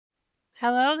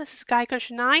Hello, this is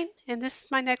Guy9, and this is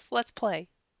my next Let's Play.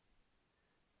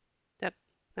 Yep,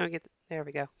 there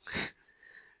we go.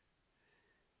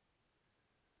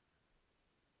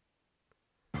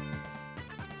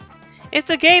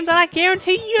 It's a game that I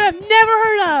guarantee you have never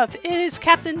heard of! It is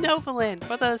Capatin Novolin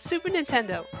for the Super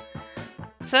Nintendo.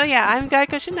 So yeah, I'm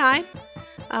Guy9.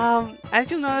 As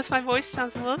you'll notice, my voice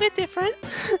sounds a little bit different.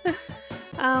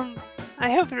 I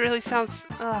hope it really sounds...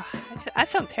 I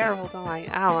sound terrible, don't I?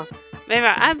 I don't know. Maybe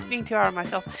I'm being too hard on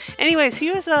myself. Anyways,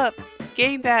 here's a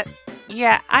game that,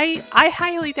 yeah, I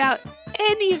highly doubt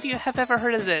any of you have ever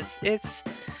heard of this.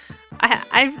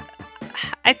 I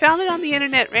found it on the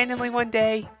internet randomly one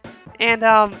day, and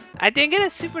I did get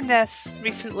a Super NES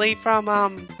recently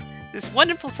from this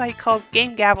wonderful site called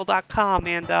GameGabble.com,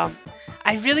 and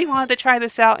I really wanted to try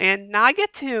this out, and now I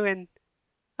get to, and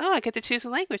I get to choose a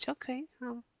language. Okay,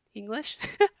 English.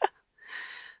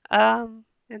 Enter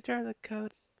the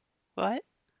code. What?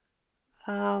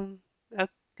 Um,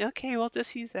 okay, we'll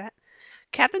just use that.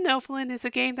 Capatin Novolin is a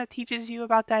game that teaches you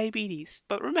about diabetes.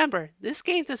 But remember, this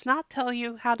game does not tell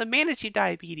you how to manage your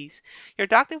diabetes. Your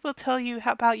doctor will tell you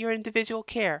about your individual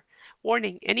care.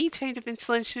 Warning, any change of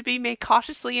insulin should be made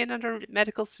cautiously and under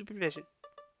medical supervision.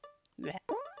 Blech.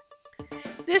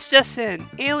 This just in.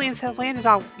 Aliens have landed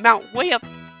on Mount way up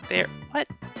there. What?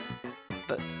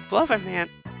 Blubberman.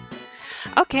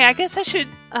 Okay, I guess I should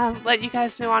let you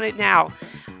guys know on it now.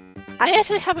 I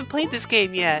actually haven't played this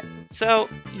game yet, so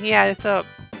yeah, it's a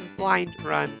blind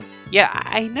run. Yeah,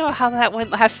 I know how that went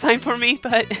last time for me,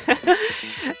 but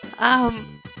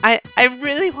I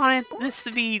really wanted this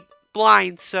to be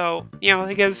blind, so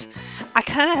because I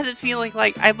kind of had a feeling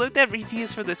like I looked at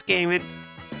reviews for this game and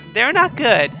they're not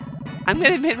good. I'm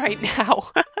gonna admit right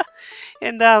now,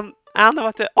 and I don't know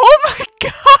what to. Oh my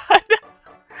god!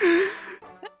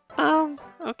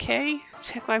 Okay,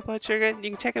 check my blood sugar.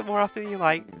 You can check it more often than you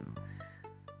like.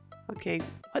 Okay,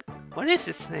 what is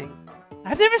this thing?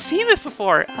 I've never seen this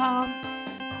before.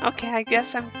 Okay, I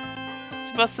guess I'm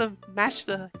supposed to match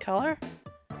the color?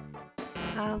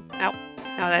 No,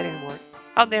 that didn't work.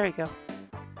 Oh, there we go.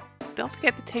 Don't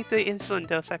forget to take the insulin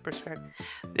dose I prescribed.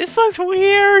 This looks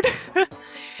weird!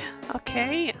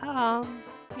 Okay,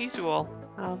 usual.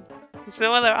 There's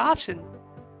no other option.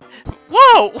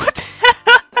 Whoa! What the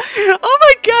hell? Oh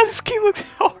my god, this game looks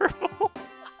horrible!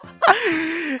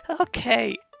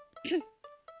 Okay.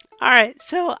 Alright,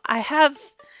 so I have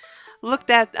looked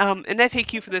at an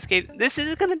FAQ for this game. This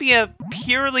is going to be a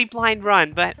purely blind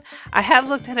run, but I have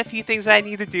looked at a few things that I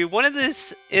need to do. One of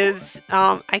this is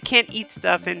I can't eat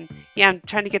stuff, and yeah, I'm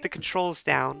trying to get the controls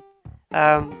down.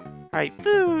 Alright,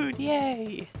 food,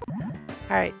 yay!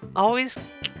 Alright, always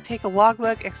take a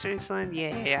logbook, extra insulin,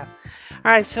 yeah.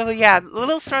 Alright, so yeah,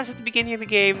 little stars at the beginning of the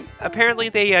game. Apparently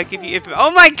they give you info.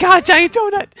 Oh my god, giant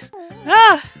donut!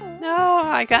 Ah! No,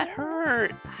 I got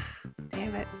hurt.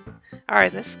 Damn it.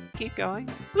 Alright, let's keep going.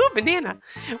 Ooh, banana!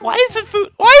 Why is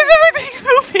everything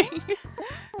moving?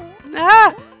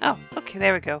 Ah! Oh, okay,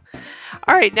 there we go.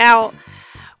 Alright, now,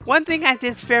 one thing I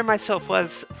did spare myself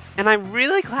was, and I'm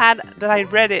really glad that I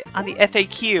read it on the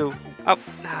FAQ,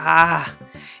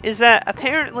 is that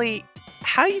apparently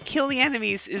how you kill the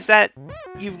enemies is that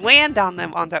you land on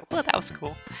them on that. Well, that was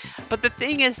cool. But the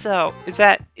thing is, though, is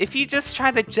that if you just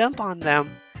try to jump on them,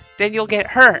 then you'll get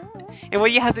hurt. And what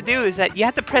you have to do is that you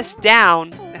have to press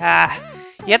down.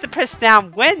 You have to press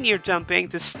down when you're jumping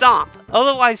to stomp.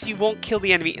 Otherwise, you won't kill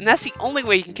the enemy. And that's the only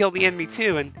way you can kill the enemy,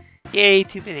 too. And yay,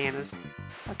 2 bananas.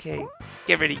 Okay,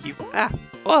 get rid of you. Ah,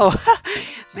 whoa.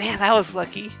 Man, that was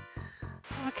lucky.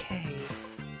 Okay.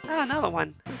 Oh, another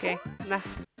one. Okay. Nah.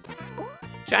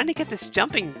 Trying to get this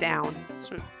jumping down. It's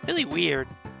really weird.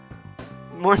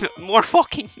 More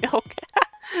walking milk.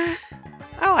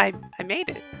 Oh, I made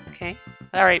it. Okay.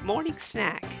 Alright, morning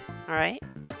snack. Alright.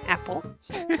 Apple.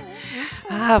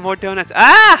 More donuts.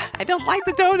 Ah! I don't like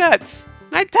the donuts!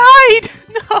 I died!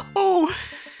 No!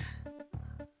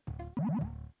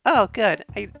 Oh, good.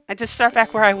 I just start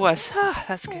back where I was. Ah,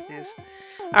 that's good news.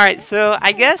 Alright, so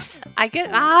I guess I get...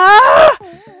 I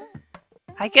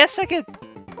guess I get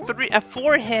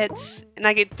 4 hits, and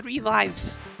I get 3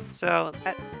 lives. So,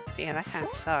 damn, that kind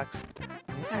of sucks.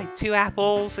 Alright, 2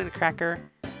 apples and a cracker.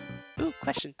 Ooh,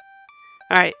 question.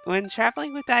 Alright, when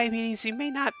traveling with diabetes, you may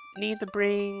not need to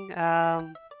bring,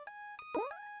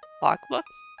 logbook?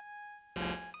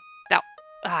 No.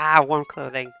 Warm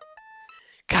clothing.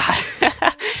 God.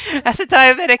 As a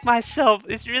diabetic myself,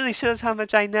 it really shows how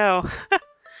much I know.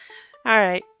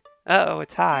 Alright. Uh-oh,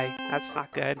 it's high. That's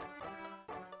not good.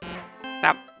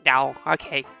 No,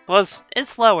 okay. Well,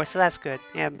 it's lower, so that's good.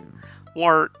 And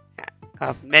more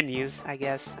menus, I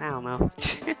guess. I don't know.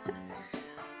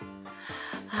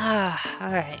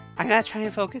 Alright. I gotta try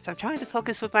and focus. I'm trying to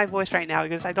focus with my voice right now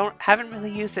because I haven't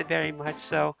really used it very much,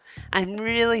 so I'm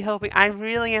really hoping, I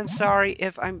really am sorry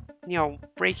if I'm,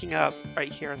 breaking up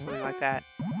right here or something like that.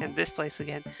 And this place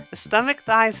again. The stomach,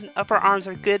 thighs, and upper arms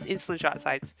are good insulin shot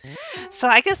sites. So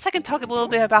I guess I can talk a little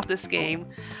bit about this game.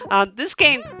 Oh,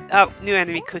 new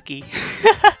enemy cookie.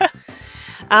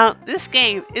 This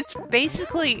game, it's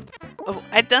basically,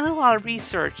 I've done a lot of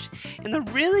research, and the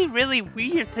really, really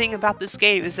weird thing about this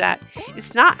game is that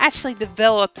it's not actually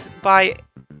developed by,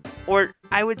 or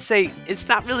I would say it's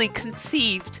not really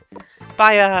conceived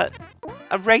by a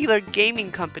regular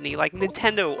gaming company like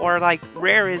Nintendo or like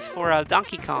Rare is for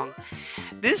Donkey Kong.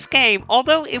 This game,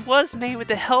 although it was made with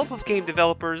the help of game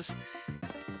developers,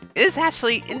 is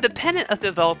actually independent of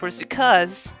developers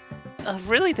because of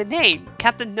really the name,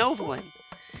 Capatin Novolin.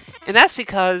 And that's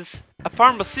because a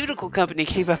pharmaceutical company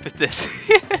came up with this.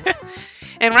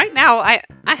 And right now, I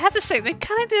have to say, they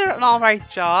kind of did an alright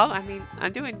job. I mean,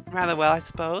 I'm doing rather well, I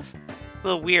suppose. A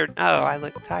little weird. Oh, I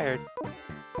look tired.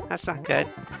 That's not good.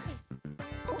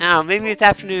 Oh, maybe it's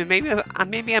afternoon. Maybe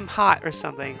I'm hot or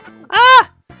something.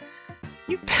 Ah!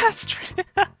 You bastard!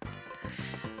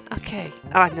 Okay.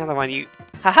 Oh, another one. You.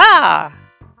 Haha!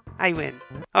 I win.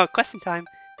 Oh, question time.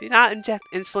 Do not inject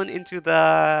insulin into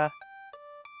the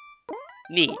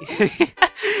knee.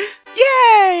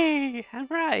 Yay!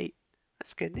 Alright.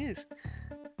 That's good news.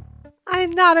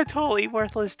 I'm not a totally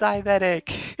worthless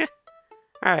diabetic.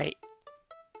 Alright.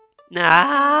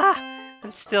 Nah!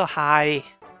 I'm still high.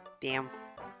 Damn.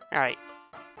 Alright.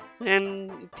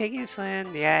 And taking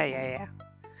insulin. Yeah.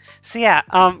 So yeah,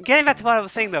 getting back to what I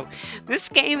was saying though, this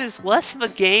game is less of a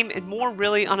game and more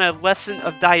really on a lesson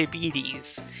of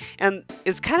diabetes. And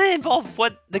it's kind of involved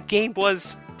what the game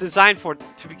was designed for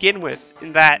to begin with,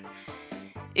 in that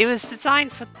it was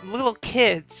designed for little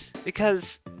kids,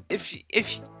 because if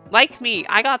like me,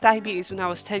 I got diabetes when I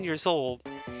was 10 years old,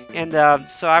 and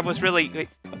so I was really, wait,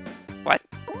 what?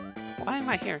 Why am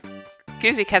I here?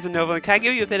 Excuse me, Capatin Novolin, can I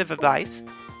give you a bit of advice?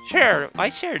 Sure, why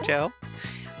sure, Joe?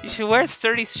 You should wear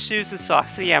sturdy shoes and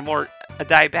socks. So yeah, more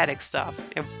diabetic stuff.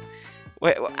 And,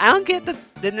 wait, I don't get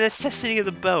the necessity of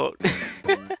the boat.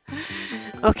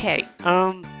 Okay,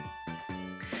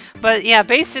 but yeah,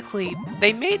 basically,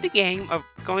 they made the game of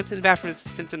going to the bathroom as a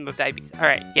symptom of diabetes.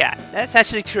 Alright, yeah, that's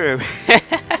actually true.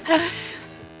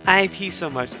 I pee so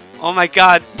much. Oh my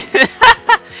god.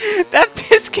 That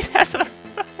biscuit has a...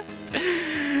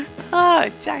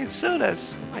 giant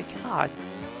sodas. Oh my god.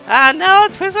 Ah, no,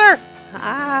 Twizzler!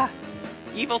 Ah,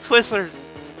 evil Twizzlers.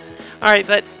 Alright,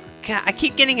 but I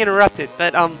keep getting interrupted,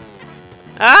 but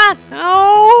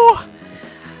no!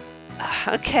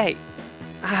 Okay.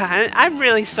 I'm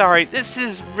really sorry. This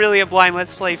is really a blind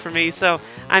let's play for me, so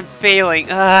I'm failing.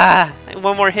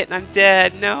 One more hit and I'm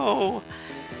dead. No.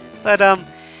 But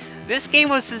this game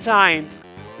was designed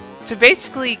to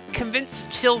basically convince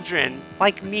children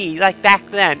like me, like back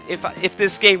then, if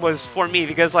this game was for me,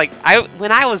 because like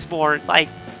when I was born, like,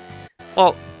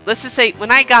 well, let's just say when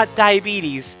I got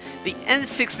diabetes, the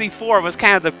N64 was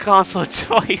kind of the console of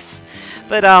choice.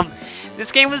 But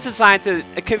this game was designed to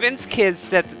convince kids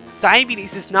that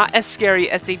diabetes is not as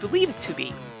scary as they believe it to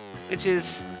be, which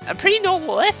is a pretty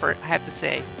noble effort, I have to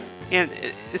say. And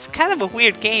it's kind of a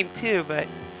weird game too, but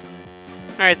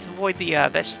alright, let's avoid the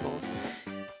vegetables.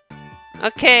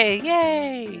 Okay,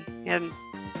 yay! And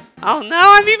oh no,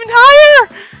 I'm even higher!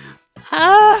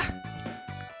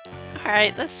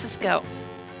 Alright, let's just go.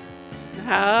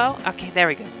 No, okay, there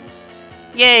we go.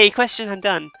 Yay, question, I'm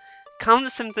done.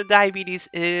 Common symptom of diabetes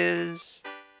is...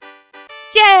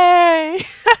 Yay!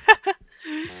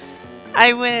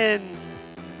 I win!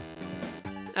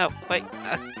 Oh, wait.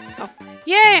 Oh.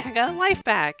 Yay! I got a life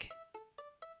back!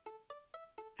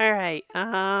 Alright,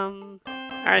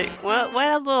 alright, well,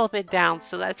 went a little bit down,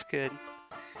 so that's good.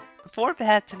 Before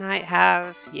bed tonight,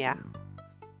 yeah.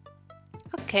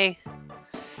 Okay.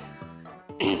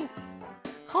 Hold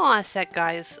on a sec,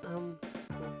 guys.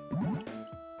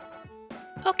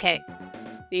 Okay.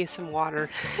 Need some water.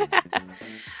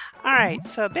 Alright,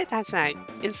 so bedtime tonight.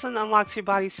 Insulin unlocks your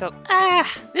body, so...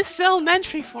 This is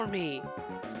elementary for me!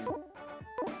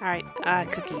 Alright,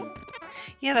 cookie.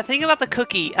 Yeah, the thing about the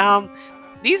cookie,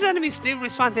 these enemies do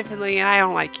respond differently, and I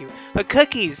don't like you. But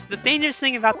cookies, the dangerous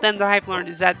thing about them that I've learned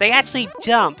is that they actually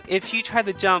jump. If you try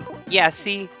to jump, yeah,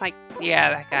 see? Like, yeah,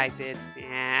 that guy did.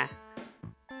 Yeah.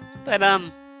 But,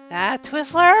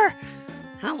 Twizzler?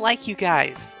 I don't like you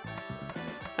guys.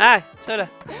 Soda.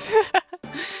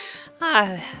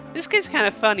 This game's kind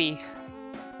of funny.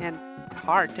 And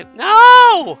hard to...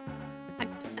 No!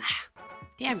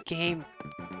 Damn game.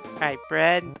 Alright,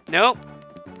 bread. Nope.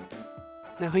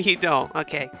 No, you don't.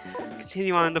 Okay.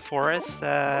 continue on in the forest.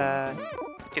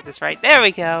 Get this right. There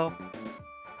we go.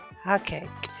 Okay,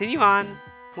 continue on.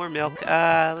 More milk.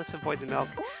 Let's avoid the milk.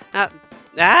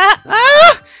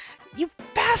 You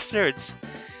bastards!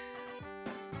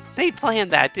 They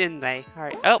planned that, didn't they?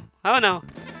 Alright. Oh no.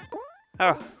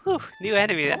 Oh, whew, new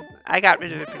enemy. I got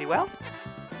rid of it pretty well.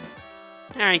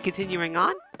 Alright, continuing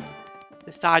on.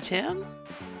 Just dodge him.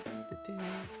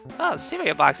 Oh,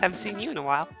 cereal box. Haven't seen you in a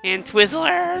while. And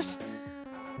Twizzlers!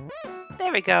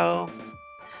 There we go.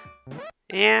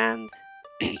 And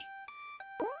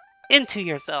into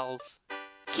yourselves.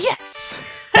 Yes!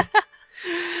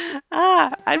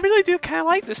 I really do kind of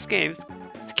like this game.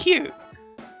 It's cute.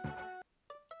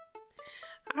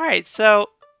 Alright, so...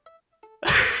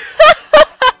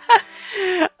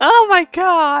 Oh my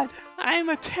god! I am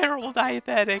a terrible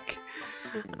diabetic.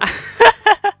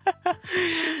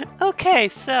 Okay,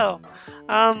 so...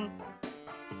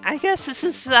 I guess this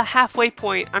is a halfway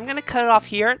point. I'm gonna cut it off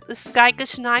here. This is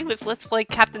Guy9 with Let's Play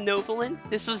Capatin Novolin.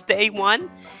 This was day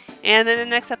 1. And in the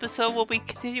next episode, we'll be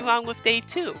continuing on with day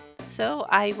 2. So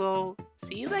I will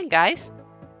see you then, guys.